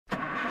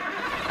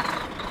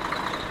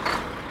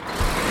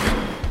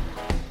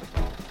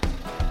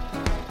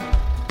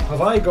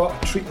have I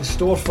got a treat in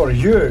store for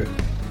you?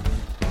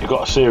 You've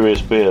got a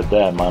serious beard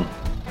there, man.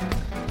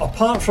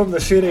 Apart from the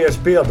serious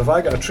beard, have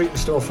I got a treat in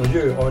store for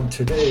you on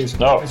today's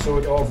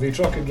episode of the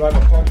Truck and Driver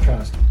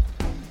podcast?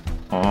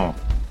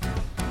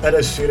 It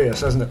is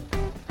serious, isn't it?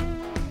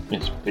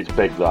 It's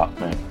big, that,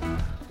 mate.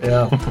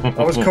 Yeah.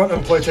 I was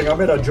contemplating, I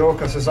made a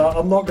joke, I says,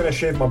 I'm not going to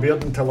shave my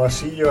beard until I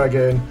see you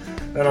again,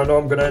 and I know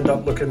I'm going to end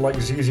up looking like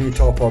ZZ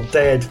Top or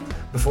dead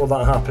before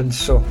that happens,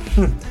 so...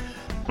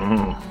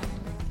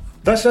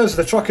 This is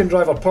the Truck and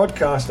Driver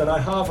podcast, and I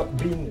have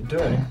been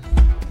doing...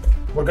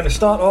 We're going to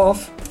start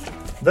off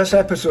this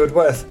episode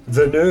with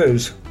the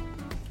news.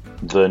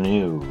 The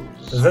news.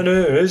 The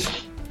news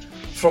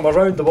from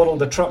around the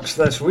world of trucks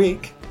this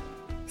week.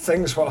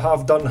 Things what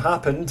have done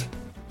happened,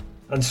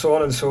 and so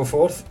on and so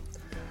forth.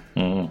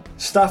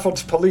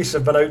 Stafford's police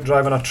have been out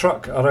driving a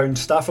truck around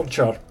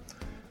Staffordshire.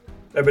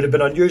 It would have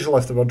been unusual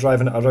if they were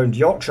driving it around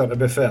Yorkshire, to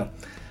be fair.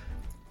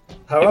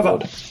 However,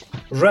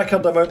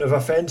 record amount of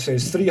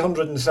offences,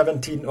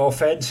 317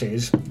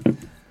 offences,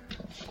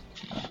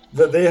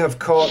 that they have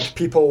caught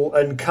people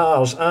in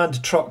cars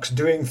and trucks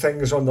doing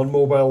things on their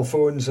mobile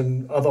phones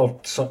and other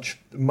such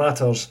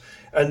matters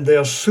in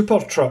their super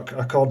truck,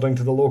 according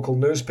to the local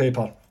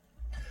newspaper.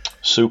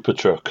 Super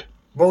truck.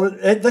 Well,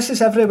 this is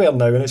everywhere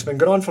now, and it's been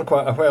going on for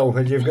quite a while,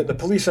 where you've got the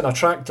police in a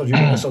tractor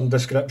using this on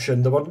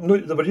description. They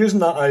were using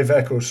that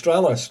Iveco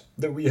Stralis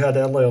that we had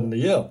earlier in the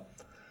year.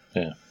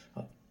 Yeah.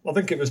 I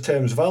think it was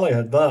Thames Valley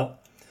had that.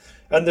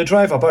 And they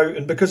drive about,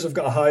 and because they've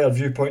got a higher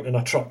viewpoint in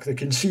a truck, they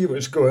can see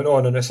what's going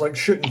on, and it's like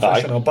shooting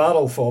fish in a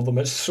barrel for them.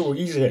 It's so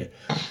easy,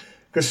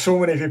 because so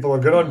many people are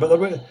going on.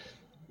 But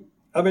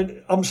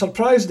I'm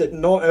surprised that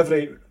not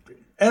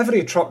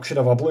every truck should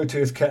have a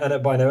Bluetooth kit in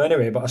it by now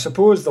anyway, but I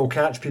suppose they'll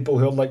catch people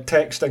who are like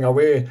texting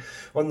away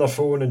on their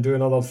phone and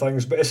doing other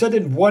things. But it said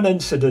in one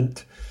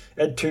incident,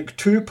 it took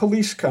 2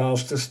 police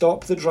cars to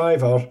stop the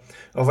driver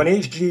of an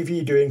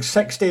HGV doing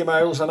 60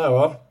 miles an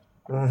hour.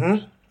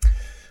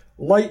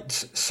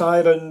 Lights,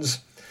 sirens,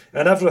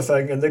 and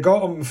everything, and they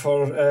got him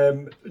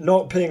for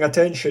not paying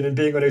attention and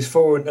being on his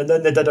phone, and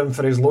then they did him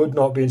for his load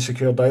not being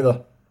secured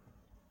either.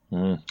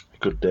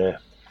 Good day.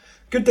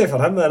 Good day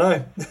for him then,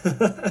 aye.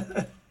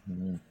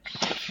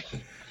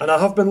 And I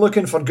have been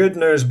looking for good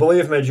news,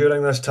 believe me,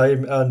 during this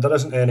time, and there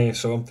isn't any.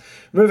 So,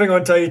 moving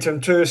on to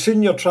item 2,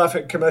 Senior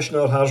Traffic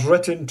Commissioner has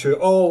written to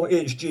all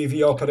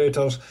HGV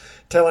operators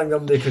telling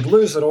them they could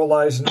lose their O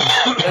licence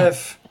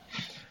if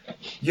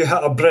you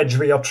hit a bridge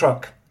with your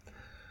truck.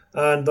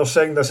 And they're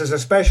saying this is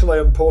especially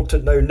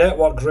important now.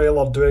 Network Rail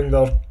are doing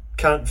their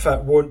can't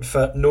fit, won't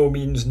fit, no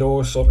means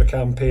no sort of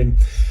campaign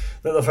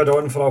that they've had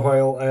on for a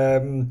while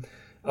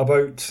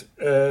about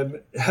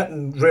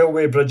hitting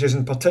railway bridges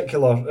in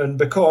particular. And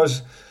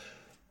because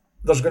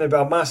there's going to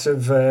be a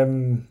massive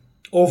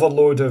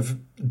overload of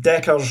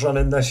deckers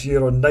running this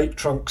year on night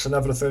trunks and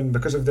everything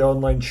because of the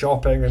online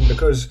shopping and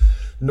because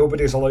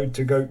nobody's allowed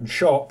to go out and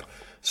shop.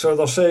 So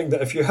they're saying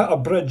that if you hit a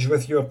bridge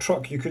with your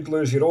truck, you could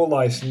lose your O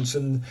licence,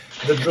 and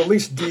they've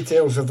released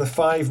details of the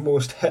 5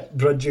 most hit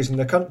bridges in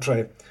the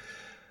country.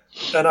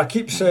 And I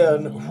keep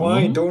saying,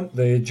 why don't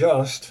they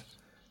just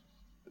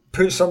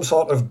put some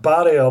sort of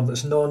barrier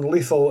that's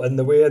non-lethal in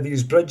the way of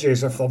these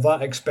bridges if they're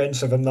that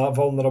expensive and that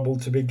vulnerable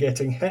to be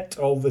getting hit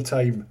all the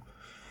time,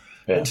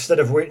 instead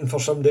of waiting for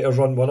somebody to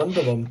run one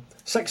under them.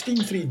 16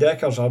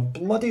 3-deckers are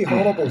bloody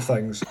horrible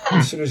things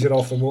as soon as you're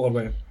off the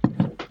motorway.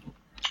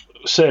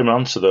 Same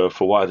answer, though,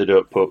 for why they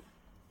don't put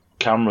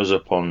cameras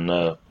up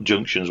on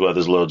junctions where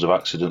there's loads of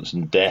accidents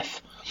and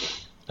death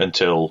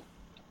until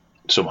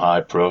some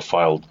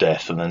high-profile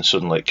death, and then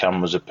suddenly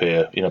cameras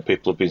appear. You know,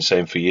 people have been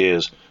saying for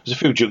years, there's a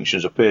few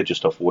junctions up here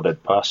just off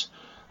Woodhead Pass,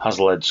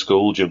 Hazlehead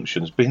School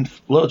Junction. There's been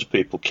loads of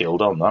people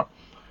killed on that.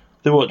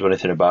 They won't do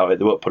anything about it.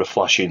 They won't put a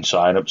flashing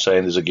sign up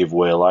saying there's a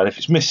giveaway line. If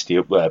it's misty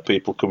up there,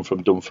 people come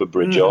from Dunford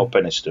Bridge or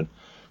Penistone.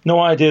 No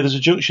idea there's a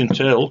junction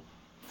till...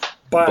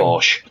 Bang.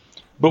 Bosh.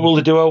 But will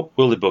they do it?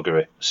 Will they bugger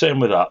it? Same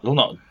with that. They'll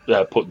not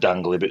put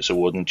dangly bits of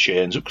wood and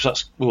chains up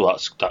because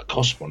that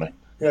costs money.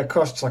 Yeah, it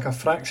costs like a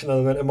fraction of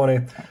the amount of money.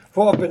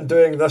 What I've been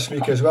doing this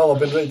week as well,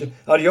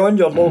 are you on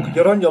your local?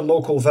 You're on your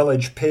local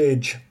village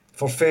page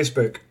for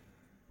Facebook.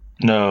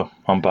 No,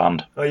 I'm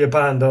banned. Oh, you're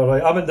banned, all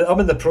right. I'm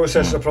in the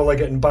process of probably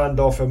getting banned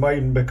off of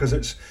mine because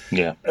it's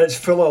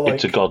full of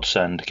it's a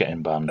godsend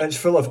getting banned. It's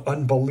full of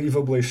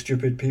unbelievably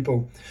stupid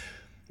people.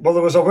 Well,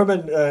 there was a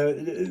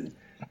woman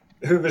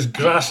who was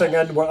grassing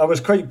in.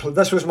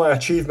 This was my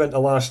achievement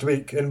of last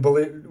week, and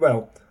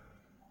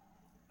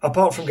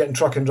apart from getting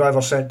Truck and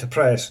Driver sent to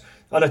press,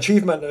 an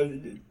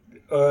achievement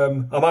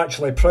I'm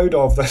actually proud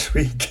of this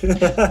week.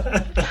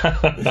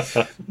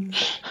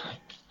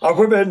 A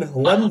woman,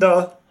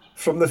 Linda,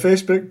 from the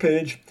Facebook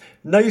page,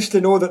 nice to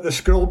know that the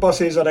school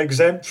buses are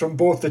exempt from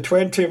both the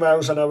 20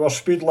 miles an hour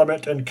speed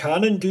limit and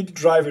can indeed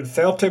drive at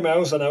 30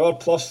 miles an hour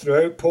plus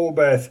throughout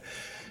Polbeth.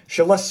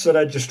 She lists the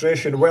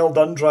registration. Well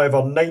done,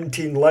 driver.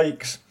 19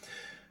 likes.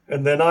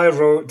 And then I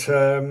wrote,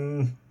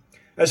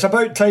 it's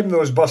about time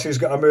those buses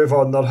got a move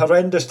on. They're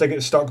horrendous to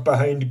get stuck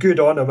behind. Good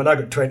on them. And I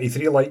got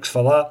 23 likes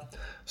for that.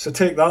 So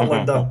take that,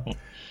 Linda.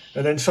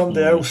 And then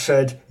somebody else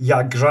said,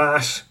 "Ya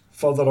grass,"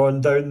 further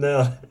on down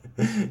there.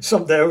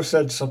 Somebody else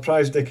said,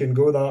 "Surprised they can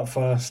go that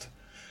fast."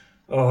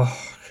 Oh,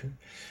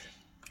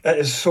 it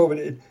is so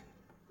many.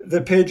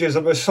 The pages,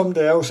 there was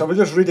somebody else. I was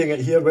just reading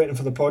it here, waiting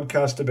for the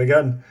podcast to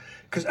begin,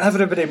 because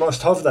everybody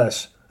must have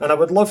this. And I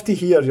would love to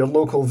hear your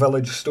local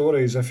village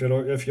stories if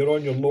you're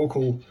on your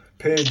local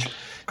page,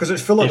 because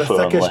it's full of the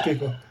thickest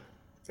people.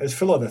 It's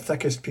full of the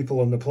thickest people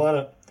on the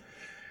planet.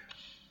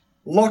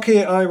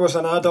 Lucky I was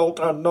an adult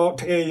and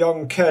not a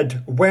young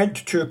kid.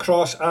 Went to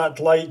cross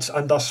at lights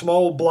and a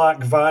small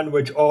black van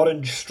with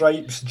orange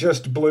stripes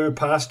just blew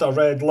past a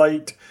red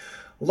light.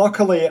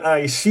 Luckily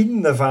I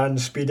seen the van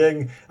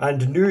speeding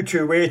and knew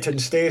to wait and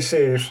stay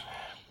safe.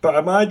 But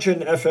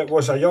imagine if it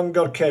was a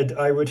younger kid.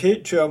 I would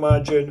hate to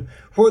imagine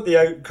what the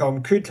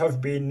outcome could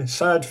have been.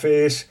 Sad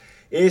face.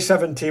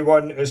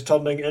 A71 is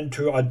turning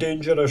into a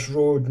dangerous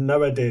road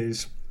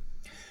nowadays.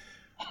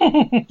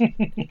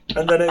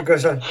 And then it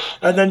goes on.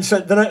 And then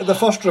the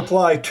first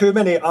reply, too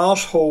many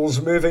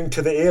arseholes moving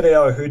to the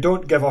area who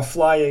don't give a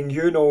flying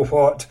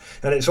you-know-what,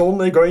 and it's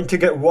only going to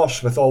get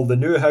worse with all the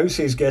new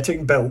houses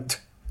getting built.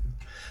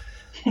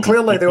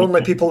 Clearly the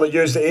only people that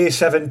use the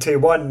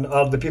A71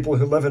 are the people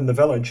who live in the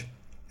village.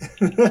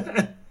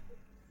 There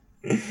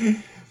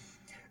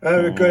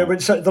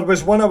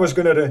was one I was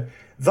going to...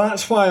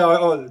 That's why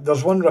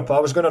there's one I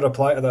was going to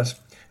reply to this.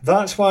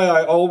 That's why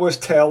I always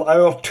tell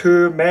our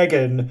 2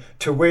 Megan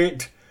to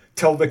wait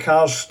till the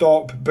cars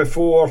stop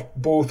before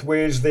both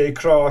ways they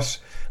cross,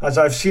 as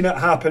I've seen it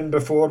happen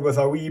before with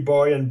a wee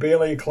boy in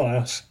Bailey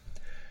class.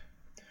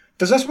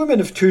 Does this woman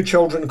have 2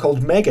 children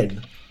called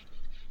Megan?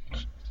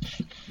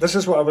 This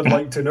is what I would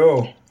like to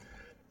know.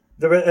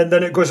 And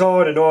then it goes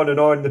on and on and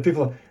on. The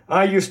people...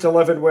 I used to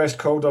live in West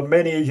Calder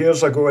many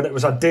years ago, and it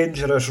was a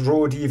dangerous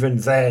road even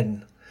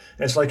then.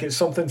 It's like it's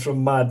something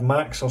from Mad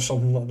Max or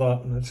something like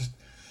that.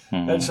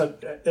 And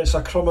it's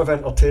a crumb of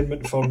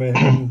entertainment for me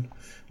in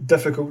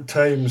difficult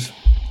times.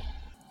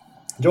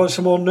 Do you want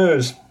some more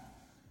news?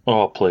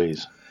 Oh,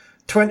 please.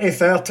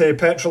 2030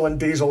 petrol and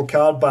diesel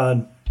car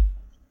ban.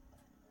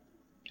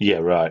 Yeah,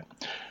 right.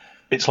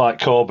 It's like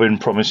Corbyn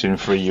promising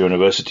free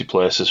university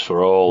places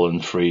for all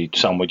and free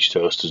sandwich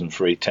toasters and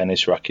free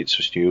tennis rackets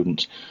for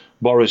students.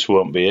 Boris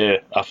won't be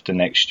here after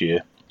next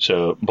year,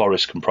 so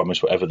Boris can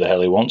promise whatever the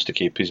hell he wants to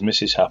keep his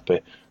missus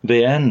happy.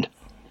 The end.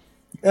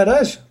 It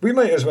is. We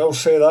might as well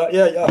say that.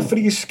 Yeah, a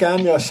free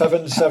Scania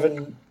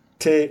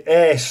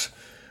 770S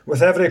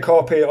with every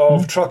copy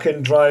of Truck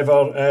and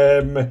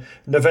Driver,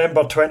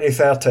 November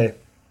 2030.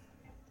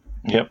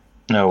 Yep,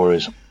 no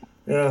worries.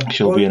 Yeah,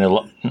 She'll be in a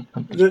lot.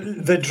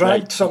 They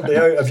dragged somebody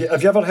out.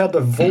 Have you ever heard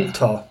of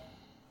Volta?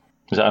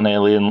 Is that an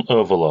alien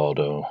overlord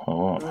or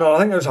what? No, I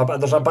think there's a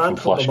band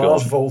called the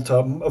Mars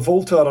Volta.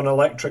 Volta are an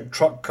electric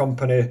truck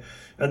company,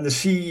 and the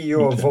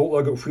CEO of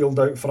Volta got wheeled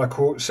out for a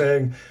quote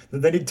saying that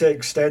they need to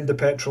extend the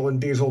petrol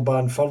and diesel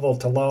ban further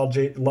to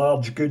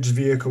large goods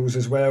vehicles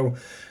as well,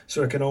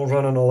 so it can all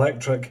run on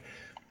electric.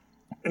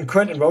 And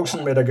Quentin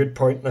Wilson made a good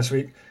point this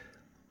week.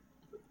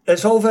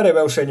 It's all very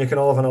well saying you can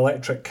all have an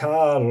electric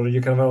car or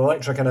you can have an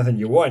electric anything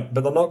you want,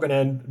 but they're not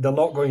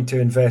going to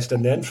invest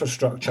in the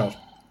infrastructure.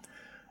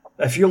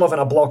 If you live in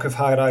a block of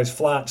high-rise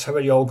flats, how are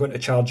you all going to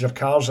charge your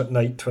cars at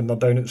night when they're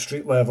down at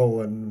street level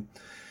and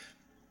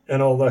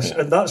all this?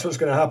 Yeah. And that's what's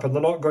going to happen.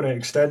 They're not going to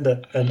extend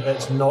it, and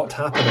it's not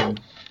happening.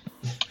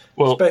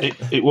 Well,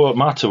 it won't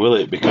matter, will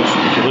it? Because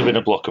if you live in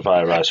a block of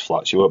high-rise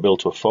flats, you won't be able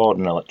to afford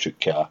an electric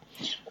car.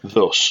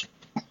 Thus,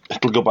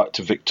 it'll go back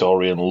to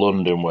Victorian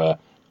London where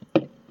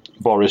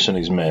Boris and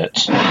his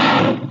mates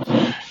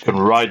can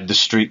ride the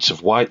streets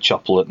of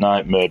Whitechapel at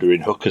night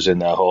murdering hookers in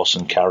their horse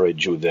and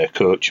carriage with their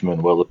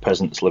coachmen while the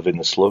peasants live in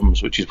the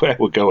slums, which is where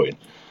we're going.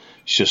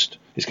 It's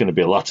going to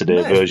be a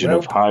latter-day version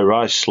of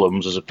high-rise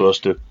slums as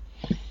opposed to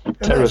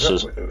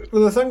terraces.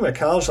 Well, the thing with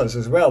cars is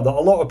as well that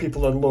a lot of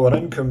people on lower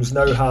incomes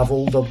now have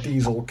older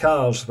diesel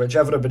cars, which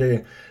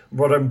everybody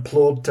were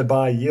implored to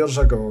buy years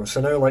ago.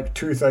 So now like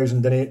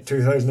 2008,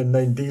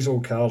 2009 diesel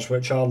cars,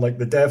 which are like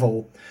the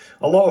devil,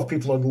 a lot of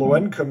people on low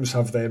incomes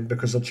have them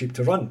because they're cheap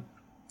to run.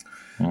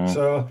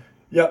 So,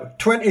 yeah,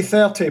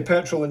 2030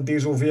 petrol and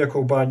diesel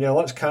vehicle ban. Yeah,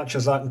 let's catch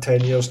us that in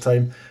 10 years'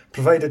 time.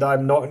 Provided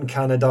I'm not in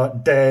Canada,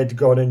 dead,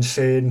 gone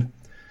insane.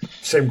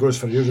 Same goes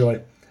for you,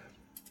 really.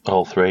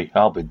 All three.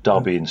 I'll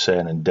be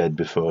insane and dead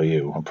before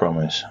you, I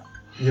promise.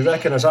 You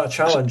reckon, is that a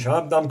challenge?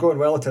 I'm going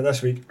well at it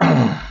this week.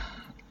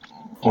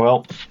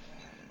 Well,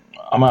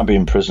 I might be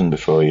in prison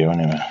before you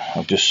anyway.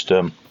 I'm just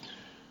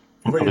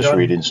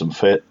reading some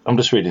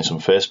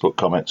Facebook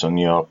comments on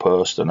your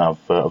post, and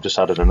I've just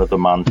added another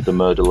man to the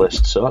murder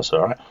list, so that's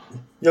all right.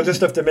 You'll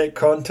just have to make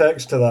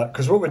context to that,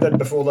 because what we did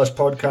before this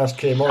podcast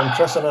came on,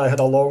 Chris and I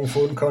had a long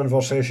phone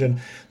conversation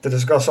to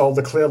discuss all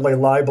the clearly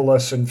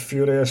libelous and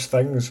furious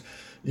things,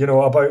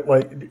 about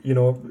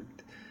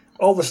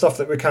all the stuff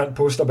that we can't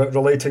post about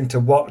relating to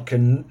work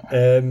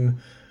and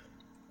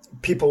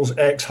people's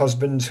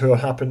ex-husbands who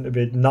happen to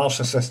be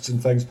narcissists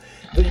and things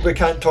that we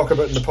can't talk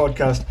about in the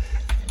podcast.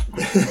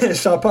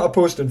 So I put a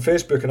post on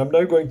Facebook, and I'm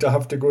now going to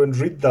have to go and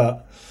read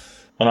that.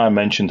 And I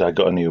mentioned I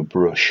got a new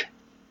brush.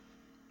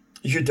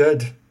 You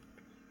did.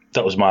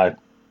 That was my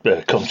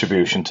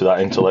contribution to that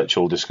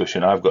intellectual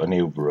discussion. I've got a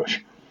new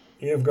brush.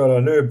 You've got a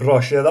new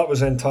brush. Yeah, that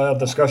was the entire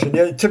discussion.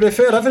 Yeah, to be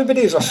fair,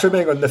 everybody's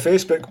assuming on the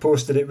Facebook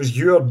post that it was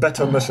your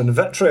bitterness and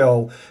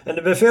vitriol, and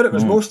to be fair, it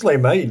was mostly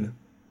mine.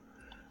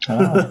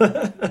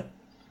 I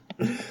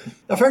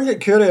found it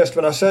curious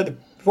when I said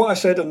what I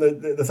said on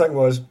the thing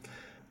was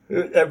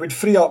it would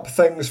free up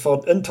things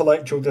for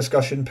intellectual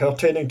discussion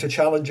pertaining to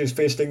challenges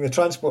facing the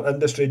transport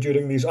industry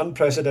during these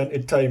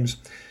unprecedented times.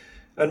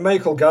 And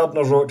Michael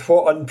Gardner wrote,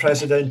 "What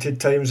unprecedented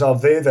times are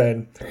they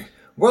then?"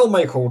 Well,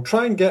 Michael,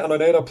 try and get on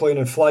an aeroplane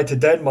and fly to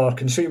Denmark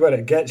and see where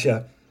it gets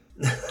you.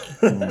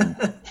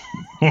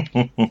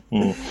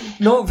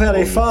 Not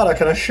very far, I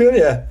can assure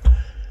you.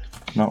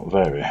 Not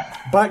very.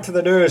 Back to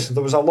the news.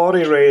 There was a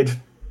lorry raid.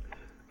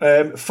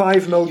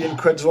 5 million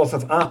quid's worth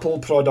of Apple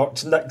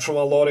products nicked from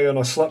a lorry on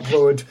a slip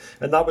road,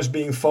 and that was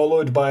being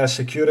followed by a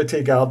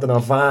security guard in a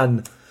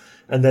van.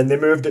 And then they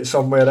moved it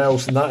somewhere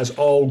else, and that is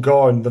all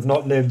gone. They've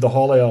not named the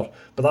haulier,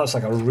 but that's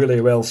like a really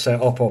well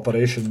set up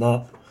operation,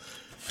 that.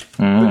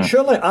 But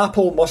surely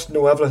Apple must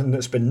know everything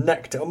that's been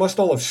nicked. It must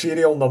all have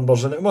serial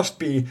numbers, and it must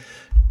be...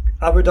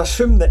 I would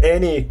assume that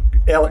any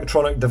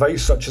electronic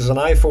device such as an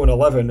iPhone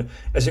 11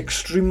 is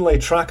extremely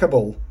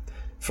trackable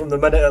from the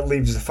minute it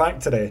leaves the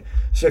factory.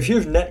 So if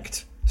you've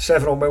nicked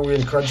several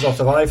million quid's worth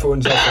of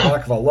iPhones off the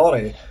back of a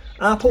lorry,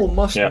 Apple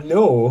must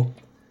know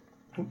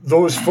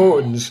those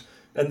phones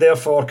and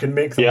therefore can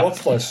make them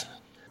worthless.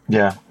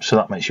 Yeah, so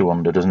that makes you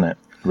wonder, doesn't it,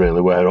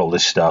 really, where all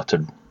this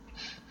started?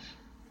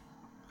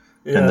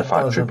 In the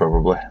factory,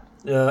 probably.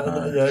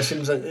 Yeah, it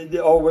seems like it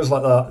always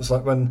like that. It's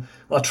like when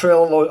a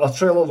trailer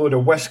load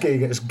of whiskey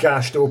gets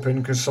gashed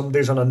open because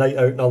somebody's on a night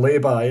out in a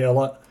lay-by. You're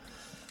like,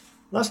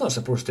 that's not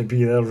supposed to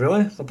be there,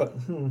 really. But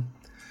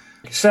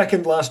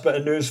second last bit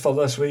of news for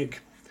this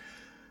week.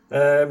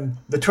 The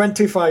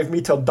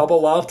 25-metre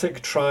double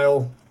Arctic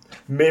trial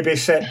may be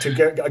set to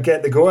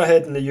get the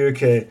go-ahead in the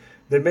UK.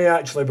 They may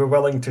actually be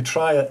willing to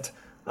try it.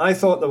 I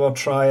thought they were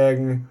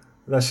trying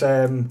this...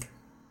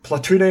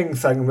 platooning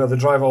thing where they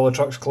drive all the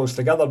trucks close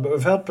together, but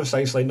we've heard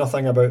precisely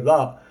nothing about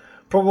that.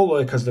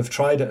 Probably because they've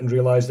tried it and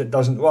realised it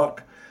doesn't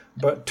work.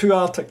 But 2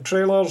 Arctic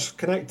trailers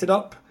connected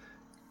up,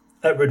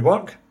 it would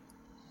work.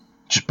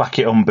 Just back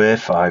it on Bay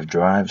 5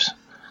 drives.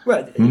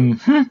 Well, it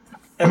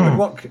would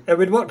work. It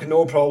would work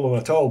no problem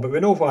at all. But we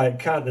know why it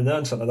can't, and the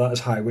answer to that is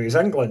Highways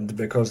England,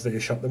 because they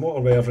shut the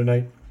motorway every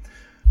night.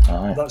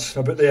 Aye. That's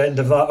about the end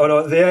of that. Oh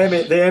no, the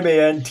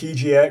MAN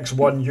TGX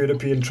won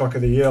European Truck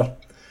of the Year.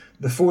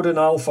 The Foden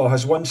Alpha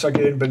has once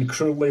again been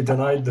cruelly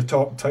denied the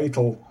top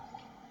title.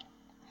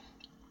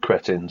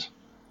 Cretins.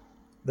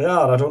 They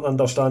are. I don't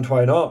understand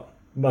why not.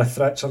 My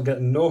threats are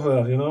getting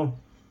nowhere, you know.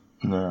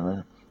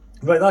 No.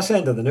 Right, that's the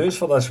end of the news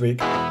for this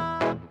week.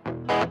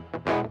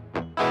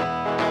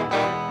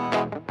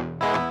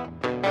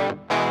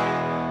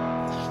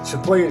 So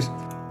please,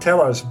 tell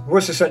us,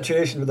 what's the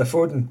situation with the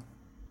Foden?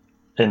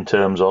 In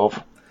terms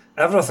of?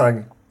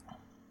 Everything.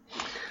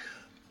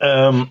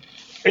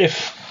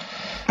 If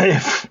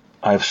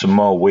I have some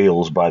more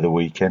wheels by the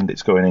weekend,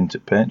 it's going into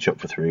paint shop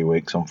for 3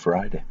 weeks on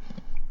Friday.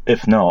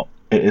 If not,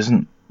 it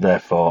isn't.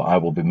 Therefore, I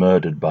will be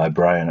murdered by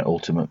Brian at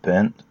Ultimate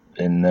Paint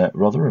in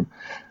Rotherham.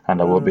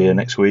 And I will be here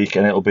next week,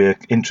 and it'll be an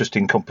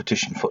interesting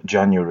competition for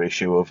January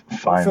issue of Find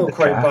the Carcass. I feel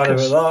quite bad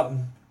about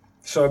that.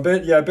 So,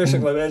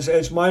 basically,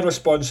 it's my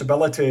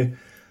responsibility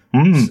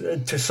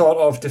to sort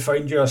of to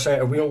find you a set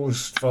of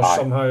wheels for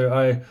somehow.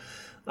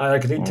 I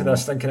agreed to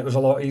this thinking it was a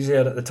lot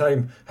easier at the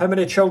time. How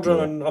many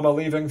children am I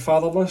leaving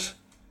fatherless?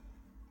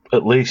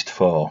 At least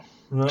 4,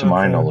 to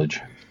my knowledge.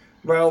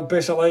 Well,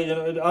 basically, you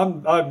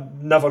know,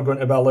 I'm never going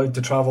to be allowed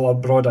to travel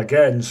abroad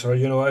again. So,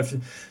 you know, if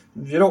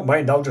you don't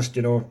mind, I'll just,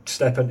 you know,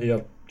 step into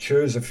your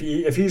shoes. If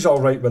he's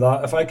all right with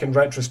that, if I can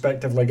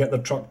retrospectively get the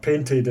truck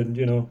painted and,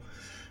 you know,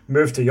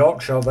 move to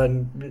Yorkshire,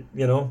 then,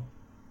 you know,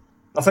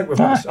 I think we've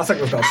got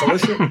a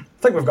solution. I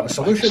think we've got a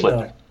solution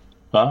there.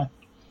 Aye.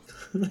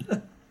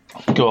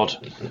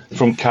 God,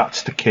 from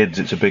cats to kids,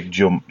 it's a big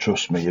jump.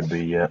 Trust me, you'd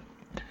be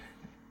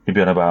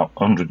on about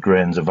 100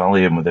 grains of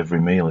Valium with every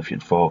meal if you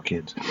had 4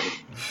 kids.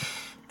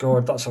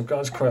 God,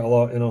 that's quite a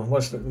lot, you know.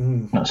 That's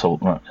a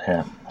lot,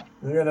 yeah.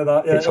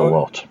 It's a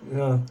lot.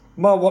 Yeah,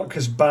 my work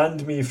has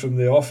banned me from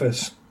the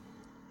office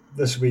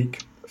this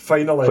week.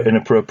 Finally, for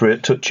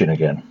inappropriate touching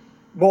again.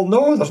 Well,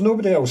 no, there's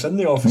nobody else in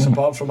the office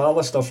apart from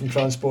Alistair from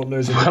Transport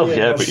News. Well,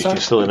 yeah, but you can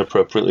still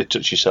inappropriately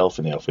touch yourself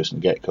in the office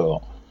and get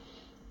caught.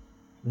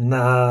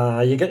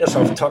 Nah, you get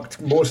yourself tucked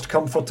most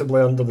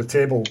comfortably under the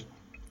table.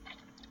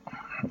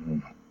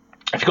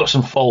 If you've got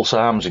some false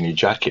arms in your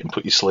jacket and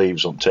put your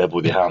sleeves on the table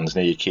with your hands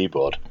near your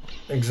keyboard.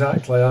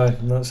 Exactly, aye.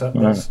 And that's it.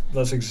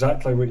 That's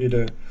exactly what you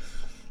do.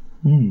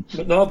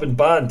 But no, I've been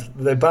banned.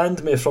 They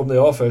banned me from the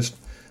office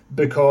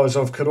because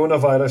of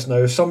coronavirus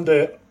now.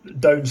 Somebody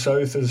down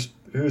south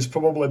who's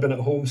probably been at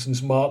home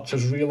since March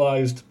has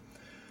realised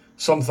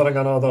something or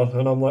another.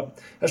 And I'm like,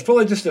 it's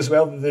probably just as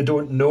well that they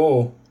don't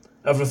know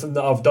everything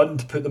that I've done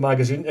to put the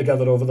magazine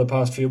together over the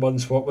past few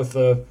months, what with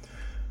the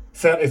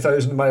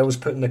 30,000 miles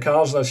put in the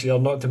cars this year,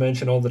 not to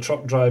mention all the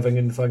truck driving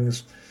and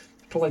things.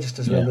 Probably just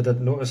as well they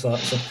didn't notice that.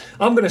 So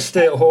I'm going to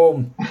stay at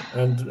home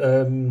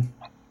and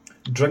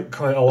drink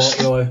quite a lot,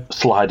 really.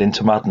 Slide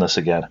into madness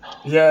again.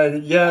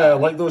 Yeah,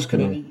 like those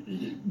kind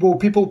of... Well,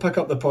 people pick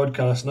up the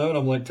podcast now, and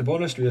I'm like, to be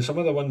honest with you, some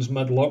of the ones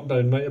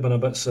mid-lockdown might have been a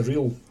bit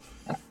surreal.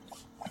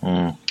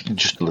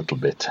 Just a little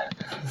bit.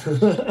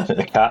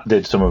 The cat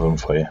did some of them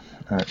for you.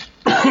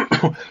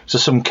 So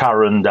some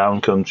Karen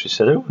down country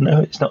said, "Oh no,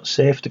 it's not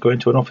safe to go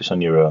into an office on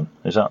your own."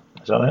 Is that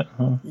it?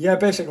 Oh. Yeah,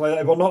 basically,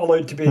 we're not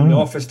allowed to be in the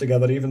office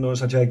together, even though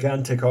it's a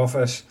gigantic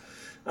office.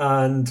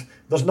 And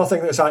there's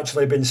nothing that's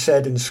actually been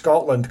said in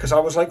Scotland, because I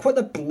was like, what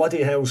the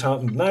bloody hell's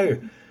happened now?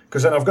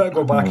 Because then I've got to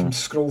go back and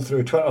scroll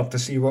through Twitter to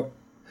see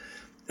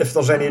if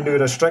there's any new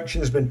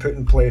restrictions been put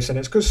in place. And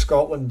it's because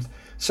Scotland,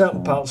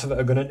 certain parts of it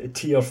are going into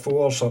tier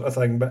 4 sort of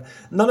thing, but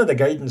none of the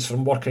guidance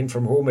from working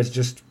from home has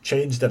just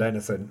changed or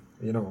anything,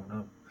 No.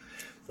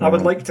 I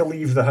would like to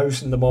leave the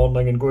house in the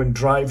morning and go and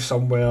drive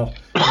somewhere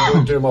and go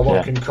and do my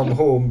work and come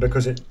home,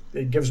 because it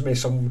gives me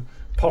some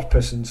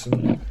purpose and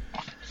some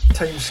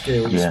time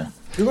scales. Yeah.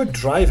 To go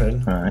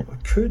driving, right. I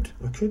could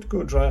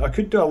go drive. I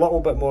could do a little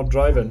bit more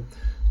driving,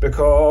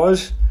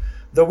 because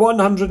the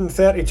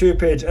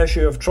 132-page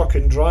issue of Truck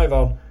and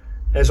Driver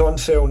is on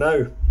sale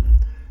now.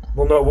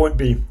 Well, no, it won't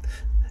be.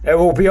 It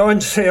will be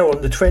on sale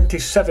on the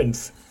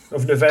 27th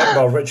of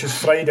November, which is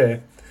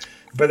Friday.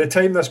 By the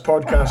time this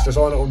podcast is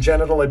on, it will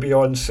generally be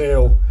on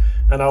sale,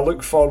 and I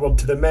look forward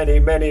to the many,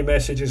 many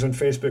messages on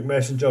Facebook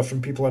Messenger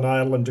from people in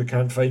Ireland who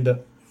can't find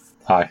it.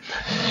 Hi.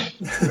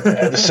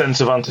 The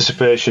sense of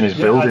anticipation is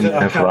building for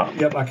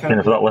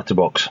that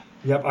letterbox.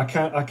 Yep, I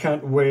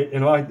can't wait.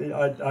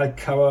 I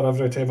cower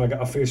every time I get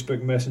a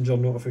Facebook Messenger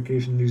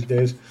notification these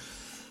days.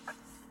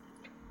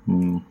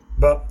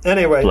 But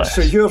anyway,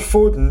 so your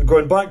Foden,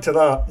 going back to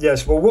that,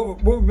 yes, well,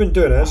 what we've been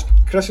doing is,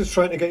 Chris is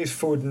trying to get his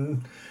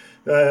Foden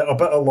a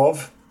bit of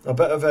love, a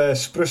bit of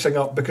sprucing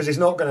up, because he's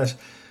not going to...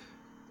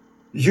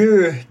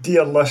 You,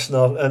 dear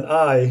listener, and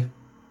I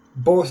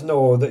both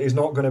know that he's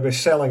not going to be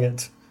selling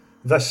it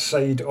this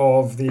side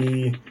of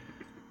the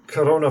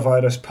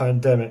coronavirus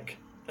pandemic,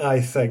 I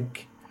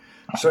think.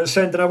 So it's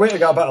sending away to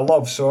get a bit of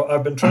love. So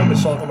I've been trying to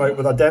sort him out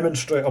with a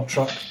demonstrator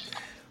truck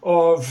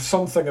of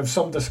something of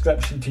some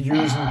description to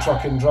use in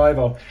Truck and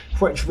Driver,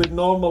 which would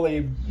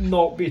normally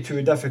not be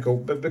too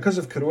difficult. But because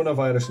of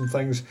coronavirus and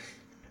things,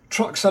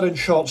 trucks are in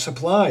short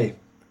supply.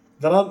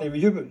 There aren't they?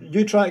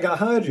 You try to get a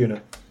hire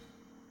unit.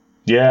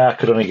 Yeah, I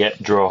could only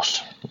get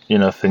dross.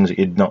 Things that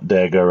you'd not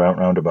dare go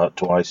roundabout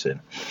twice in.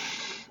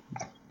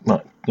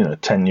 Like,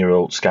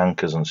 10-year-old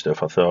skankers and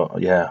stuff. I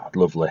thought, yeah,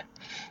 lovely.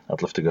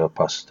 I'd love to go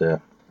past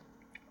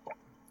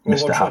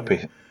Mr.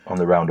 Happy on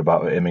the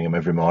roundabout at Immingham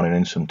every morning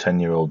in some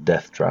 10-year-old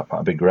death trap.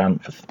 That'd be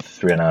grand for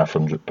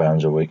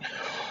 £350 a week.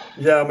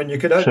 Yeah, I mean, you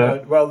could...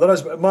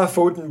 my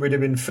Foden would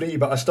have been free,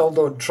 but I still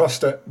don't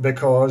trust it,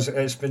 because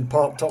it's been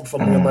parked up for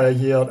nearly a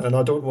year, and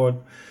I don't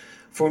want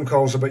phone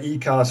calls about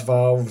ECAS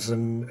valves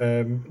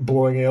and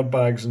blowing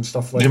airbags and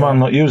stuff like that. Do you mind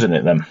not using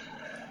it then?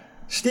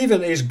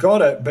 Stephen, he's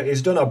got it, but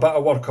he's done a bit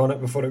of work on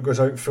it before it goes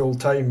out full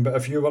time. But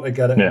if you were to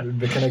get it, it would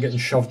be kind of getting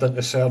shoved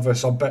into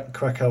service a bit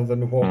quicker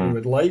than what we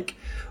would like.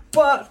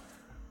 But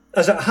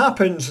as it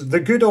happens, the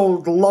good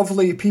old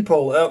lovely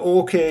people at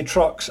OK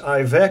Trucks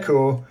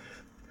Iveco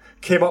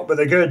came up with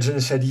the goods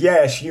and said,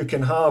 yes, you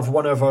can have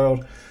one of our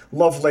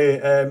lovely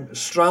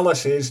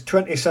Stralis's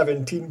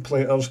 2017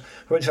 platers,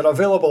 which are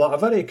available at a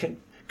very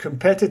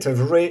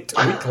competitive rate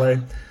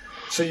weekly.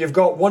 So you've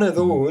got one of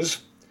those.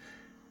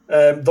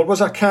 There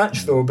was a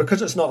catch though,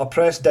 because it's not a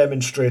press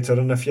demonstrator,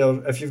 and if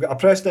you've got a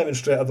press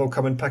demonstrator, they'll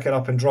come and pick it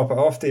up and drop it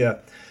off to you.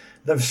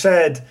 They've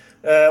said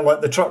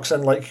like the truck's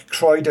in like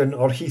Croydon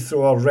or Heathrow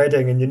or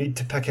Reading, and you need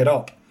to pick it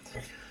up.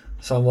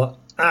 So I'm like,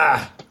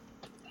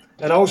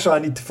 And also I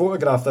need to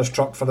photograph this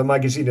truck for the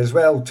magazine as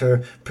well,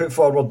 to put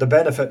forward the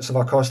benefits of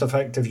a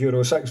cost-effective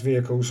Euro 6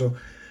 vehicle. So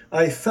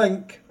I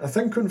think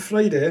on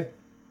Friday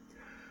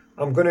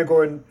I'm going to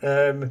go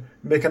and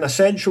make an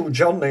essential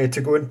journey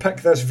to go and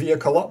pick this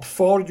vehicle up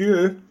for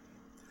you.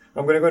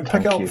 I'm going to go and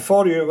pick it up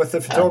for you with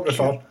the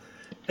photographer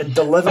and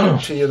deliver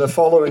it to you the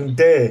following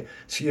day.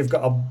 So you've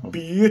got a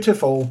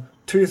beautiful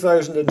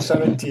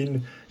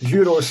 2017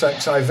 Euro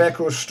 6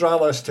 Iveco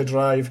Stralis to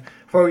drive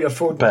while your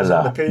phone is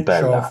in the paint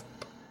shop.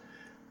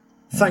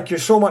 Thank you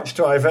so much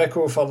to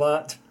Iveco for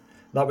that.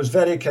 That was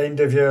very kind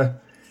of you.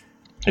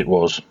 It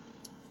was.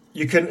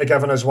 You couldn't have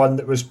given us one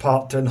that was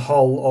parked in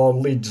Hull or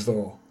Leeds,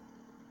 though.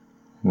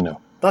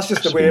 No. That's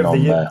just the way of the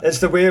year. It's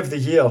the way of the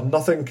year.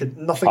 Nothing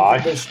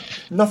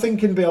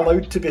can be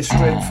allowed to be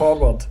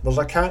straightforward. There's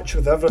a catch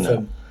with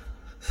everything.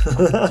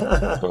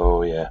 No.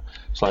 Oh yeah.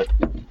 It's like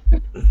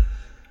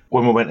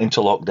when we went into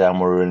lockdown,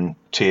 we were in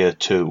tier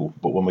 2,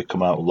 but when we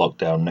come out of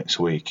lockdown next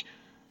week,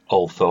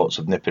 all thoughts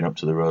of nipping up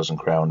to the Rose and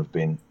Crown have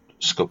been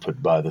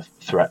scuppered by the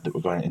threat that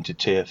we're going into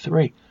tier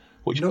 3,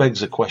 which begs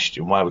the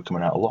question: why are we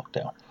coming out of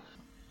lockdown?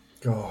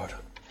 God.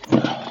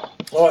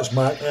 Oh, it's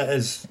mad. It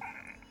is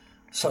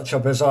such a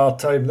bizarre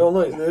time.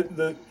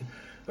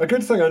 A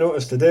good thing I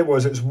noticed today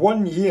was it's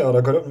 1 year,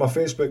 I got up in my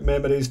Facebook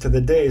memories to the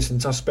day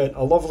since I spent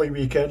a lovely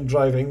weekend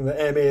driving the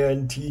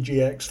MAN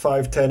TGX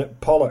 510 at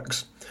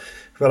Pollux,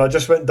 where I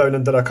just went down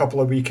and did a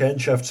couple of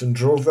weekend shifts and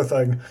drove the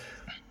thing.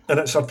 And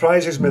it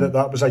surprises me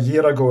that was a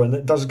year ago, and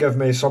it does give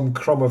me some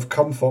crumb of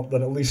comfort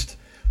that at least,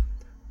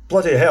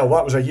 bloody hell,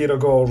 that was a year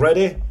ago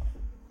already.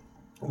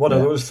 One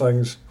of those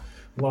things.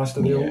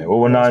 Lasted well,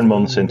 we're 9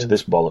 months into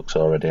this bollocks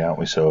already, aren't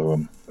we?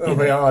 So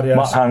we are, yes.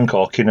 Matt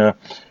Hancock,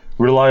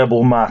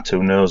 reliable Matt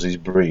who knows his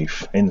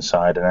brief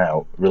inside and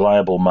out.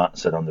 Reliable Matt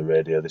said on the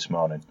radio this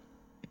morning,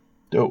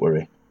 "Don't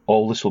worry,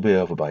 all this will be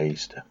over by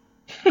Easter."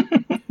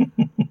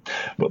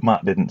 But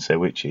Matt didn't say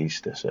which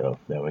Easter, so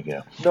there we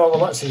go. No,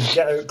 well, that's his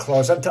get out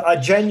clause. I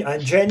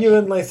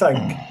genuinely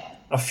think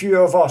a few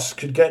of us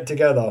could get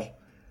together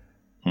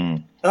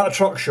at a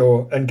truck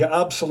show and get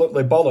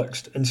absolutely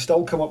bollocksed and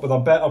still come up with a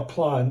better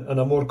plan and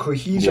a more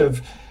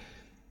cohesive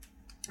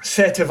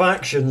set of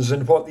actions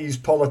than what these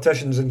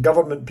politicians and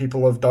government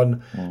people have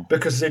done,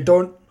 because they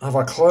don't have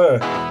a clue.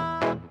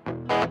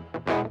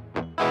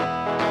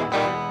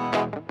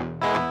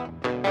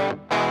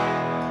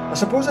 I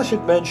suppose I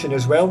should mention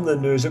as well in the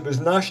news, it was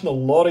National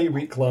Lorry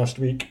Week last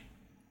week.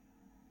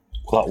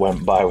 Well, that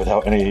went by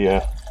without any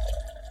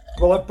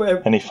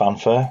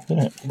fanfare,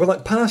 didn't it? Well,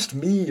 it passed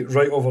me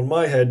right over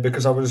my head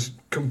because I was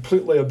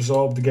completely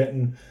absorbed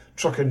getting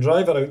truck and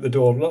driver out the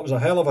door. That was a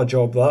hell of a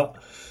job, that.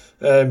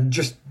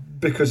 Just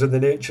because of the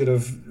nature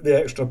of the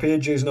extra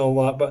pages and all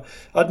that. But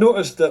I'd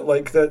noticed that,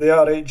 like, the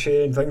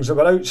RHA and things, they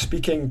were out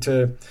speaking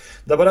to...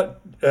 They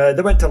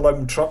went to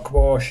Lim Truck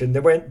Wash, and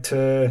they went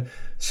to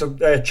some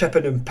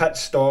Chippenham Pit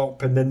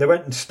Stop, and then they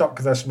went and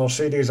stuck this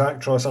Mercedes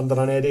Actros under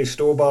an Eddie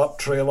Stobart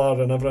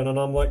trailer and everything, and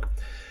I'm like...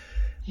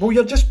 Well,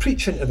 you're just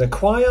preaching to the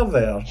choir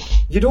there.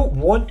 You don't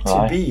want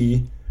to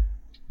be...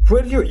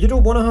 Where you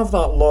don't want to have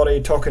that lorry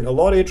talking to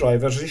lorry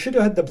drivers. You should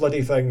have had the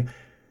bloody thing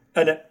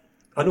in it.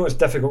 I know it's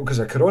difficult because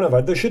of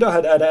coronavirus. They should have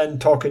had it in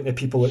talking to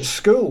people at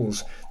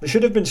schools. They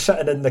should have been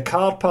sitting in the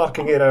car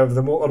parking area of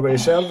the motorway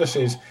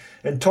services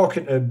and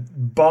talking to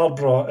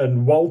Barbara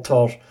and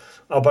Walter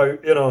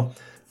about,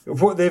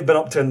 what they've been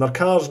up to in their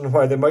cars and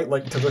why they might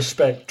like to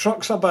respect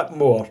trucks a bit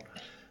more.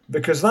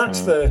 Because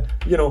that's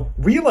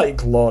we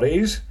like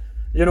lorries.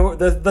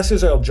 This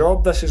is our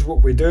job. This is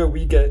what we do.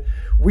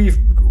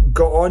 We've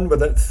got on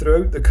with it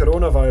throughout the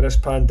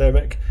coronavirus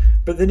pandemic,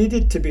 but they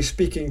needed to be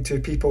speaking to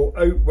people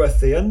out with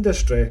the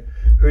industry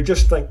who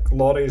just think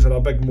lorries are a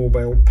big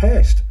mobile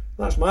pest.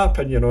 That's my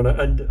opinion on it.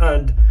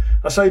 And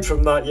aside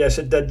from that, yes,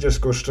 it did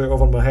just go straight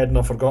over my head, and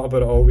I forgot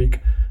about it all week.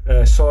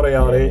 Sorry,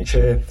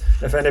 RHA.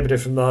 If anybody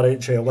from the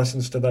RHA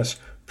listens to this,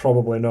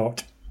 probably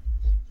not.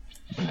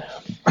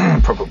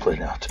 Probably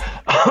not.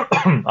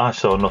 I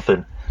saw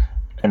nothing.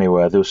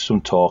 Anyway, there was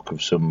some talk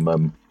of some, I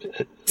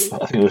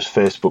think it was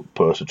Facebook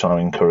posts trying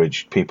to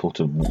encourage people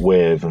to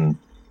wave and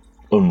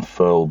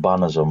unfurl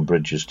banners on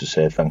bridges to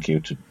say thank you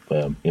to,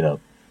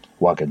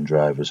 wagon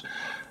drivers.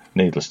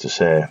 Needless to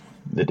say,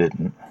 they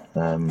didn't.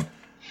 And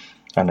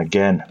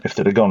again, if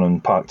they'd have gone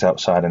and parked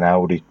outside an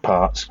Audi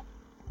parts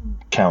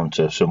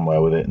counter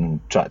somewhere with it and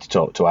tried to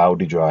talk to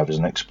Audi drivers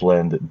and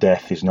explain that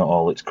death is not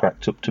all it's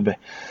cracked up to be,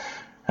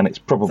 and it's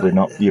probably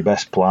not your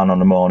best plan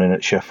on a morning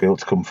at Sheffield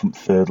to come from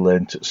third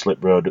lane to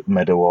Slip Road at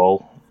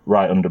Meadowhall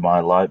right under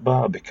my light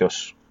bar,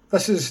 because...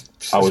 This is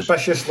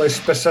suspiciously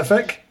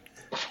specific.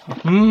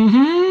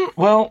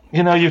 Well,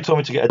 you told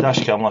me to get a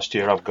dash cam last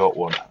year. I've got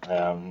one.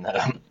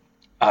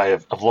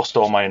 I've lost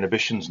all my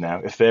inhibitions now.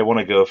 If they want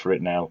to go for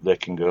it now, they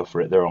can go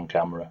for it. They're on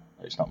camera.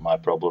 It's not my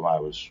problem. I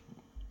was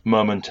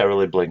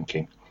momentarily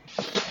blinking.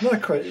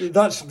 Not quite.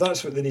 That's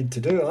what they need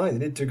to do. They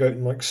need to go out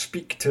and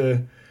speak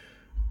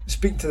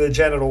to the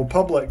general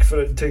public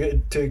for it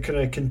to kind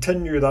of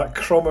continue that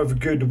crumb of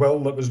goodwill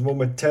that was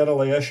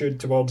momentarily issued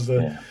towards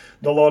the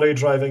lorry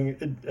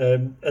driving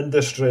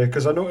industry.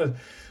 Because I know,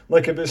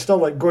 it was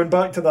still going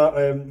back to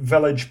that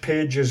village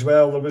page as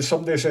well. There was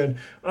somebody saying,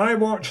 "I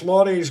watch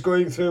lorries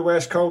going through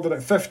West Calder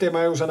at 50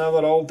 miles an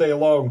hour all day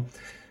long,"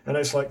 and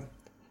it's like,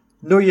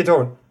 no, you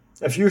don't.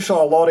 If you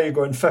saw a lorry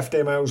going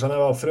 50 miles an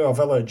hour through a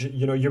village,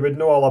 you would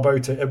know all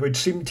about it. It would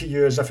seem to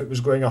you as if it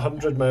was going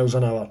 100 miles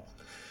an hour.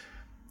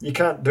 You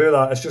can't do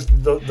that. It's just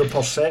the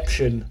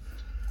perception.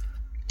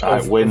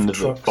 Wind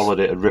that followed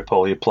it would rip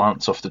all your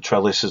plants off the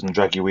trellises and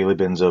drag your wheelie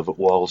bins over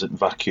walls in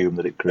vacuum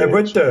that it creates. It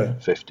would do.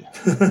 50.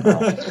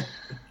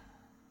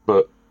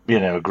 But,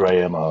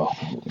 Graham or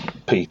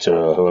Peter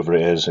or whoever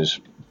it is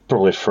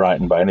probably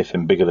frightened by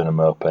anything bigger than a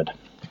moped.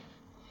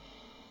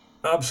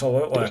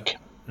 Absolutely.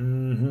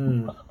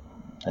 Mm-hmm.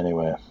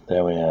 Anyway,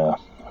 there we are.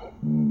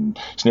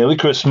 It's nearly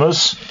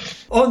Christmas.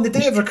 On the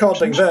day of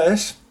recording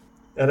this,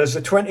 it is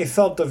the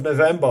 23rd of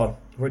November,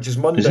 which is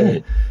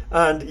Monday.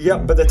 And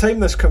by the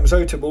time this comes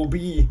out, it will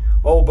be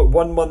all but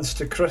 1 month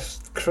to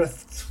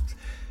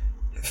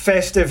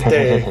festive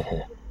day.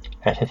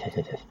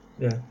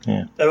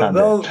 Yeah.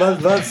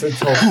 That's it,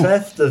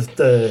 festive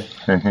day.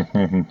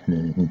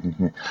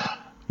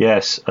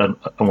 Yes, and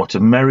what a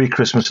merry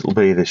Christmas it'll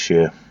be this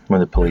year when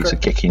the police are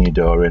kicking your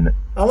door in at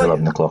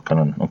 11 o'clock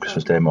on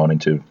Christmas Day morning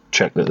to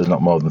check that there's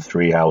not more than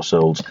 3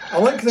 households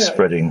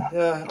spreading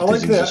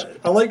diseases.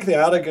 I like the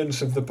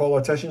arrogance of the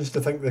politicians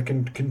to think they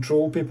can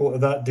control people to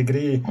that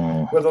degree,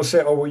 where they'll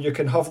say, "Oh, well, you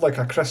can have like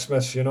a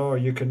Christmas, you know,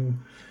 you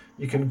can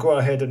go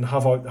ahead and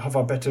have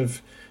a bit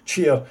of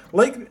cheer."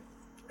 Like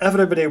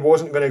everybody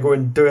wasn't going to go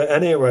and do it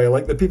anyway.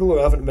 Like the people who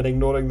haven't been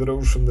ignoring the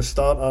rules from the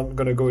start aren't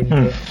going to go and do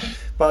it.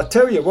 But I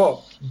tell you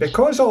what,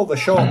 because all the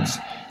shops,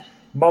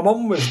 my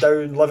mum was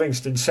down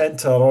Livingston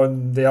Centre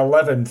on the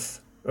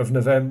 11th of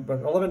November,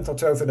 11th or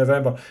 12th of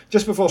November,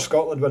 just before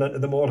Scotland went into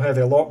the more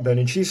heavy lockdown,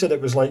 and she said it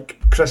was like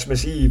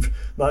Christmas Eve.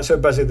 That's how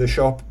busy the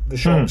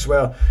shops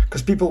were,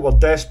 because people were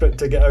desperate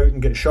to get out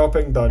and get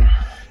shopping done.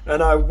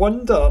 And I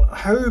wonder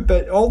how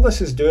all this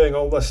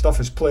stuff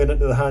is playing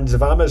into the hands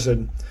of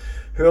Amazon,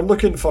 who are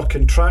looking for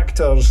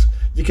contractors.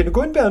 You can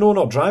go and be an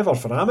owner-driver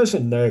for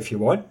Amazon now if you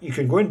want. You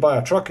can go and buy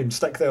a truck and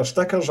stick their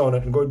stickers on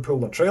it and go and pull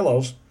the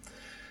trailers.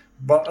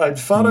 But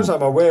as far as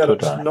I'm aware,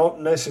 it's not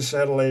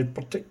necessarily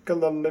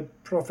particularly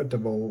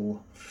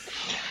profitable.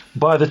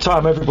 By the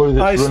time everybody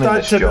that's running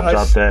this job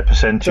had their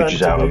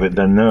percentages out of it,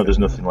 then there's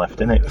nothing left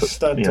in it.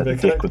 But, the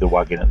dick with the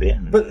wagon at the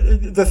end.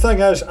 But the thing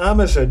is,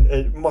 Amazon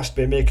it must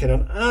be making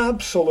an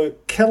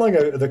absolute killing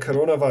out of the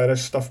coronavirus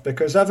stuff,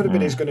 because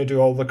everybody's going to do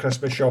all the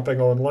Christmas shopping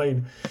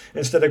online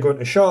instead of going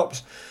to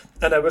shops.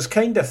 And I was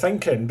kind of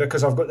thinking,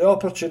 because I've got the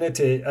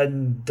opportunity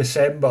in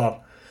December,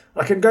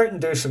 I can go out and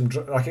do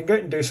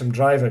some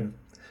driving.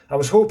 I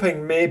was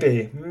hoping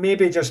maybe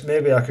just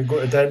maybe, I could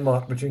go to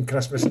Denmark between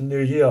Christmas and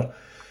New Year.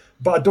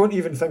 But I don't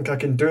even think I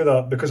can do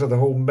that because of the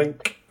whole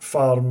mink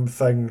farm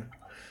thing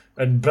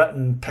in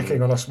Britain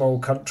picking on a small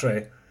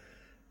country.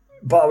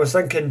 But I was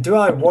thinking, do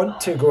I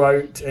want to go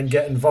out and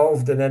get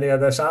involved in any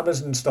of this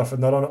Amazon stuff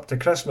in the run-up to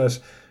Christmas?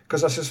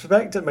 Because I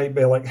suspect it might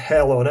be like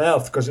hell on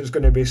earth, because it's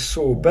going to be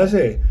so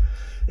busy.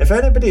 If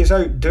anybody's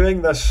out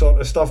doing this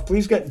sort of stuff,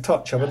 please get in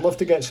touch. I would love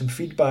to get some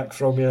feedback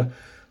from you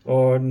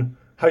on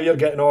how you're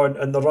getting on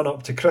in the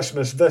run-up to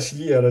Christmas this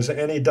year. Is it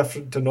any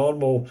different to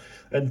normal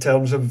in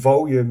terms of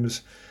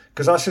volumes?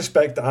 Because I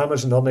suspect that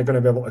Amazon aren't going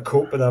to be able to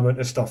cope with that amount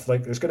of stuff.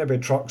 Like, there's going to be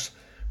trucks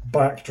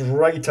backed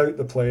right out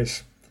the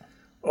place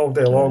all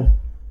day long.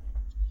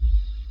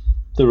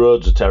 The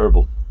roads are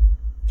terrible.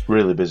 It's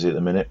really busy at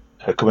the minute.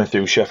 Coming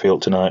through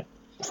Sheffield tonight,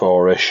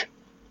 4ish.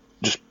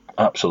 Just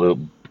absolute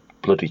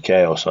bloody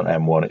chaos on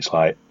M1. It's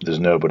like there's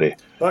nobody.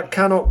 That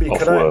cannot be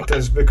correct, work.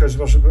 Is because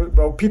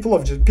people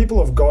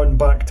have gone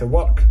back to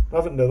work,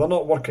 haven't they? They're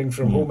not working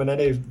from home in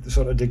any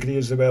sort of degree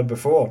as they were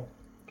before.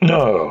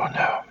 No.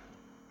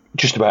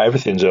 Just about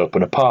everything's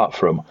open, apart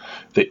from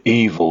the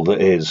evil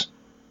that is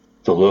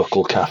the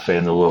local cafe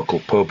and the local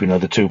pub. You know,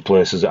 the two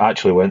places that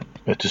actually went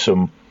to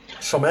some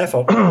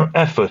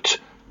effort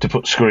to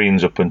put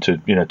screens up and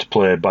to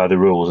play by the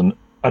rules. And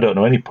I don't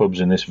know any pubs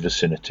in this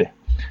vicinity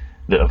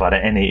that have had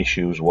any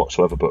issues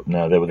whatsoever. But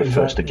no, they were the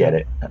first to get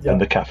it. Yeah.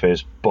 And the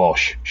cafes,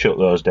 bosh, shut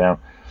those down.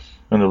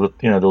 And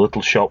the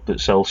little shop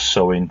that sells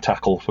sewing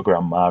tackle for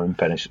grandma in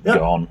Pennis,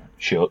 gone,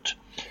 shut.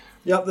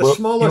 Yeah, the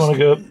smallest. You want to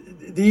go?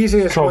 The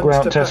easiest ones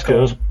to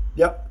Tesco's.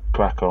 Yep.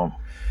 Crack on.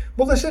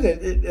 Well, they said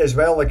it as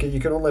well, like you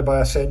can only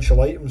buy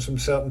essential items from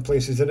certain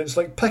places, and it's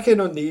like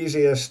picking on the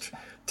easiest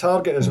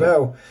target as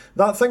well.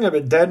 That thing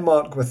about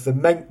Denmark with the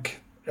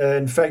mink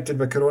infected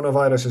with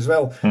coronavirus as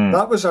well,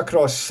 that was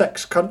across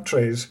 6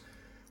 countries.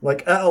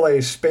 Like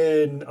Italy,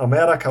 Spain,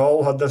 America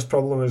all had this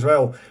problem as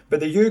well. But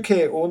the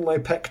UK only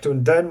picked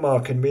on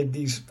Denmark and made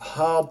these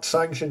hard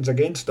sanctions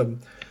against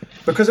them,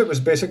 because it was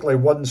basically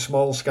one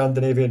small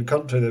Scandinavian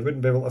country that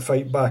wouldn't be able to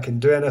fight back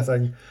and do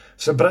anything.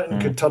 So Britain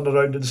could turn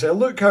around and say,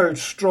 look how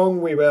strong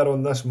we were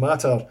on this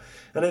matter.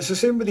 And it's the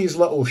same with these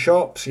little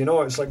shops, you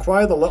know. It's like,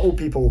 why are the little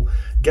people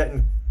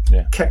getting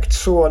kicked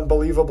so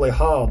unbelievably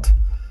hard?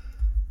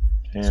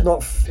 Yeah. It's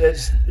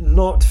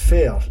not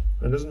fair.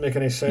 It doesn't make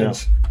any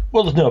sense. No.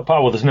 Well, there's no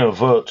power. There's no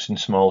votes in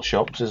small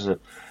shops, is there?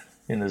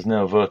 There's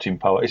no voting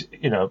power.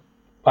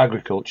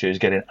 Agriculture is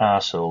getting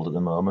arseholed at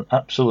the moment.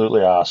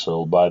 Absolutely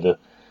arseholed by the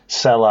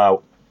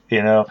sellout,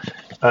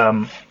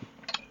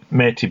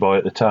 matey boy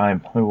at the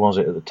time, who was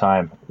it at the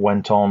time,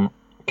 went on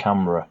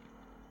camera.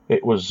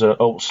 It was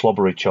old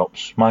Slobbery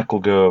Chops. Michael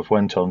Gove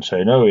went on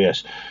saying, oh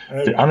yes,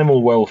 the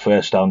animal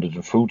welfare standards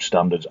and food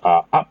standards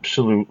are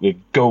absolutely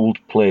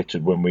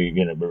gold-plated when we,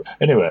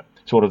 Anyway,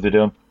 so what have they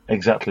done?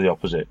 Exactly the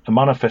opposite. A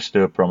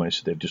manifesto promise.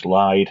 They've just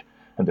lied,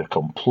 and they've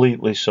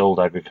completely sold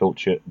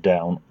agriculture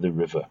down the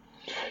river.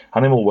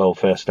 Animal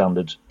welfare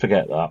standards,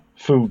 forget that.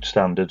 Food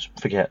standards,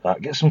 forget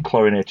that. Get some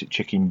chlorinated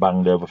chicken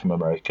banged over from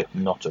America,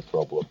 not a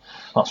problem.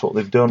 That's what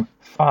they've done.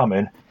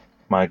 Farming,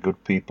 my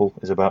good people,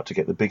 is about to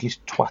get the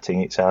biggest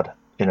twatting it's had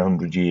in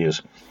 100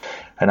 years.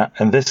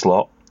 And this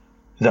lot,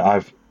 that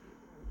I've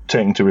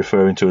taken to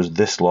referring to as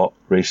this lot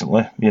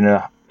recently,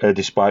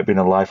 despite being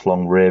a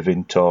lifelong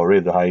raving Tory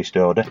of the highest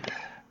order,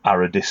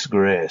 are a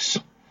disgrace.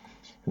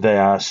 They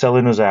are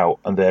selling us out,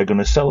 and they're going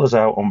to sell us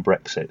out on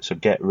Brexit, so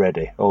get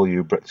ready, all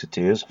you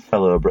Brexiteers,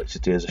 fellow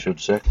Brexiteers I should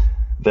say.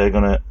 They're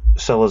going to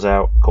sell us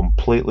out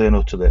completely and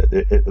utterly.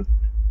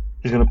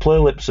 He's going to play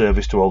lip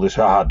service to all this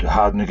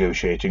hard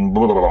negotiating,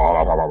 blah, blah,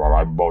 blah, blah, blah,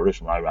 blah, Boris,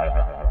 blah, blah,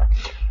 blah, blah,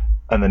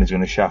 and then he's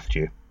going to shaft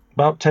you.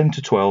 About 10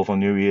 to 12 on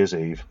New Year's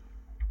Eve,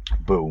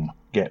 boom,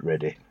 get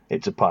ready.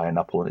 It's a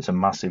pineapple, and it's a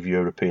massive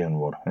European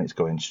one, and it's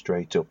going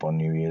straight up on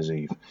New Year's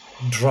Eve.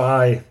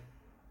 Dry.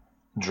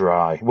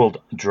 Well,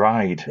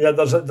 dried. Yeah,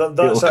 there's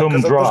it'll come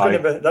dry.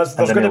 There's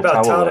going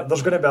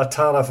to be a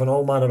tariff on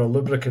all manner of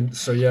lubricants.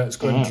 So yeah, it's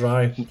going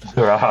dry.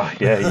 Dry.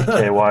 Yeah, your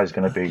KY is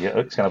going to be.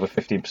 It's going to have a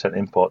 15%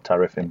 import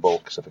tariff in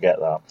bulk. So forget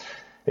that.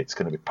 It's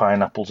going to be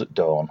pineapples at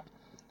dawn.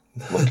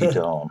 Lucky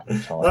dawn.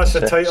 That's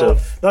the title.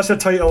 That's the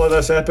title of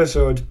this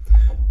episode.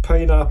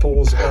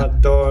 Pineapples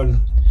at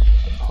dawn.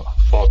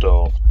 For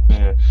dawn.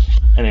 Yeah.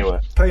 Anyway.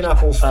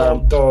 Pineapples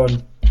for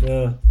dawn.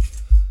 Yeah.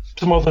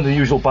 Some other than the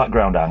usual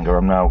background anger,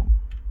 I'm now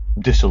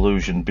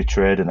disillusioned,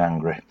 betrayed, and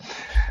angry.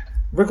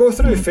 We go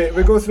through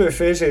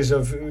phases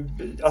of.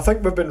 I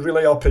think we've been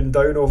really up and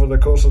down over the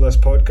course of this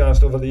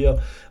podcast over the year.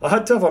 I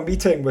had to have a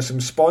meeting with some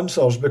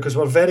sponsors because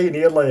we're very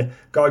nearly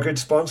got a good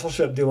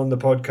sponsorship deal on the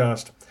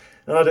podcast,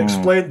 and I'd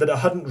explained that it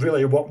hadn't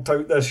really worked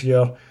out this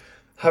year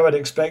how I'd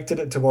expected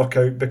it to work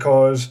out,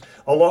 because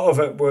a lot of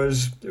it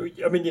was.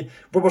 I mean,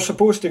 we were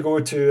supposed to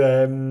go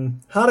to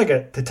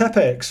Harrogate to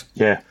Tipex.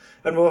 Yeah.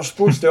 And we were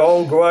supposed to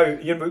all go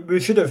out. You know, we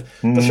should have.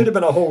 There should have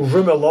been a whole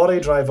room of lorry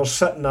drivers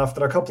sitting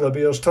after a couple of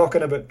beers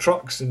talking about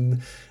trucks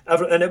and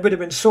everything. And it would have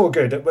been so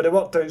good. It would have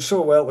worked out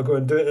so well to go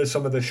and do it at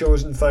some of the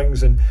shows and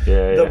things. And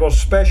there were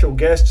special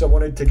guests I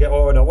wanted to get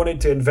on. I wanted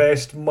to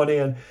invest money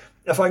in.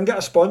 If I can get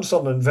a sponsor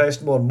and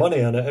invest more money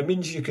in it, it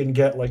means you can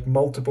get like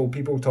multiple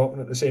people talking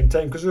at the same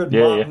time. Because we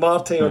had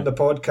Marty on the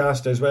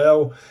podcast as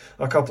well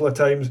a couple of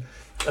times.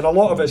 And a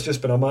lot of it's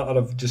just been a matter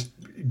of just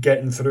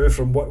getting through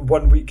from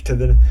one week to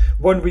the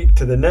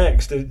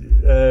next,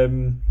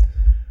 and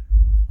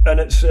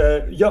it's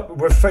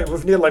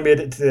we've nearly made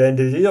it to the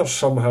end of the year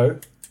somehow.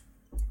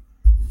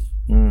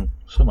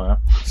 Somehow.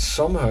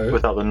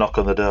 Without the knock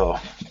on the door.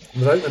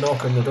 Without the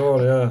knock on the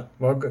door, yeah.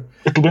 Well,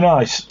 it'll be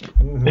nice.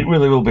 It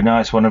really will be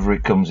nice whenever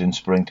it comes in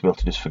spring to be able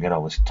to just forget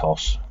all this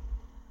toss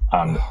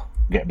and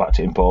get back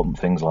to important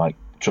things like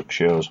truck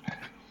shows,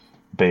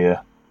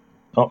 beer.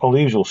 All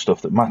the usual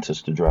stuff that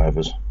matters to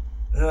drivers.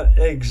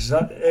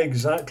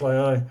 Exactly,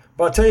 aye.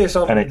 But I'll tell you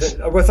something. And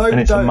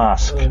it's a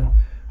mask.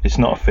 It's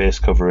not a face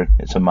covering.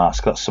 It's a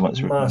mask. That's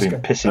something that's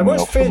been pissing me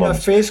off for months.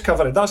 A face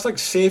covering? That's like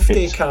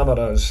safety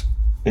cameras.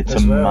 It's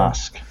a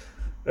mask.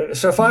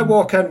 So if I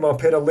walk in with a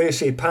pair of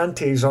lacy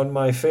panties on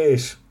my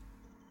face,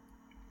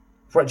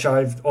 which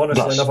I've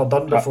honestly never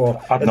done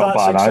before, I'd not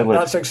bat an eyelid.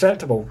 That's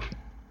acceptable.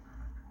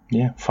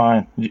 Yeah,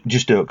 fine.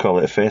 Just don't call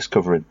it a face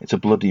covering. It's a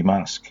bloody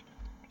mask.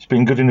 It's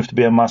been good enough to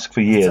be a mask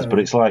for years, but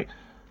it's like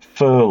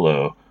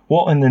furlough.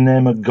 What in the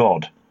name of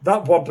God?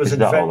 That word was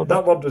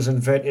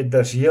invented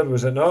this year,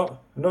 was it not?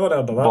 I've never heard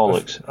of that.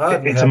 Bollocks.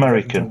 It's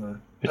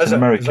American. It's an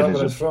Americanism. Is that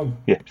where it's from?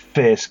 Yeah,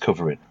 face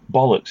covering.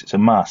 Bollocks. It's a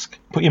mask.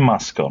 Put your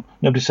mask on.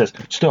 Nobody says,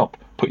 stop,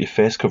 put your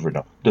face covering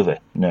on, do they?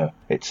 No,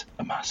 it's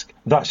a mask.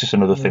 That's just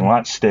another thing,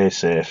 like stay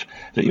safe,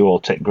 that you all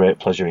take great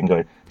pleasure in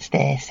going,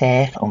 stay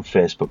safe, on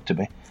Facebook to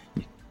me.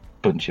 You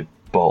bunch of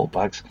ball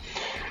bags.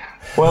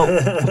 Well,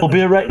 there'll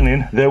be a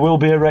reckoning. There will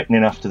be a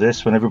reckoning after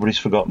this when everybody's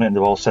forgotten it and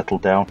they've all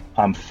settled down.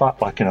 I'm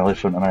fat like an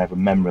elephant and I have a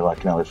memory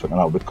like an elephant,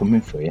 and I'll be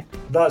coming for you.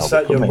 That's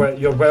it.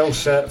 You're well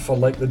set for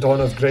like the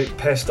dawn of great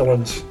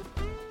pestilence.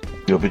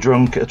 You'll be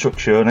drunk at a truck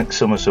show next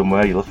summer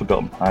somewhere. You'll have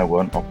forgotten. I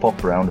won't. I'll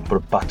pop around and put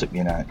a bat up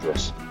your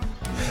nightdress.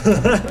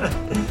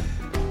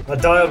 A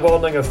dire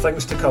warning of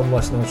things to come,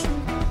 listeners.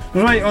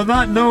 Right, on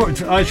that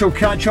note, I shall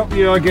catch up with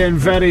you again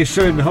very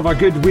soon. Have a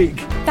good week.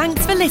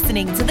 Thanks for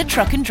listening to the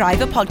Truck and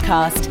Driver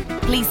podcast.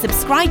 Please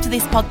subscribe to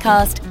this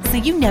podcast so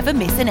you never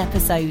miss an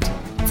episode.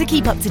 To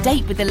keep up to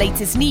date with the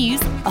latest news,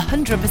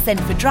 100%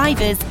 for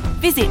drivers,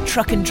 visit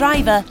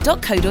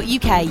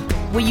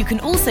truckanddriver.co.uk, where you can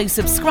also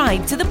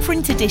subscribe to the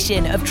print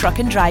edition of Truck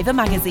and Driver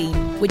magazine,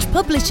 which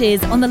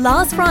publishes on the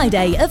last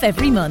Friday of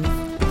every month.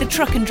 The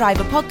Truck and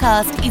Driver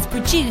podcast is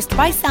produced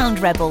by Sound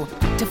Rebel.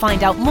 To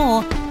find out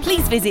more,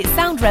 please visit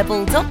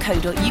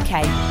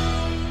soundrebel.co.uk.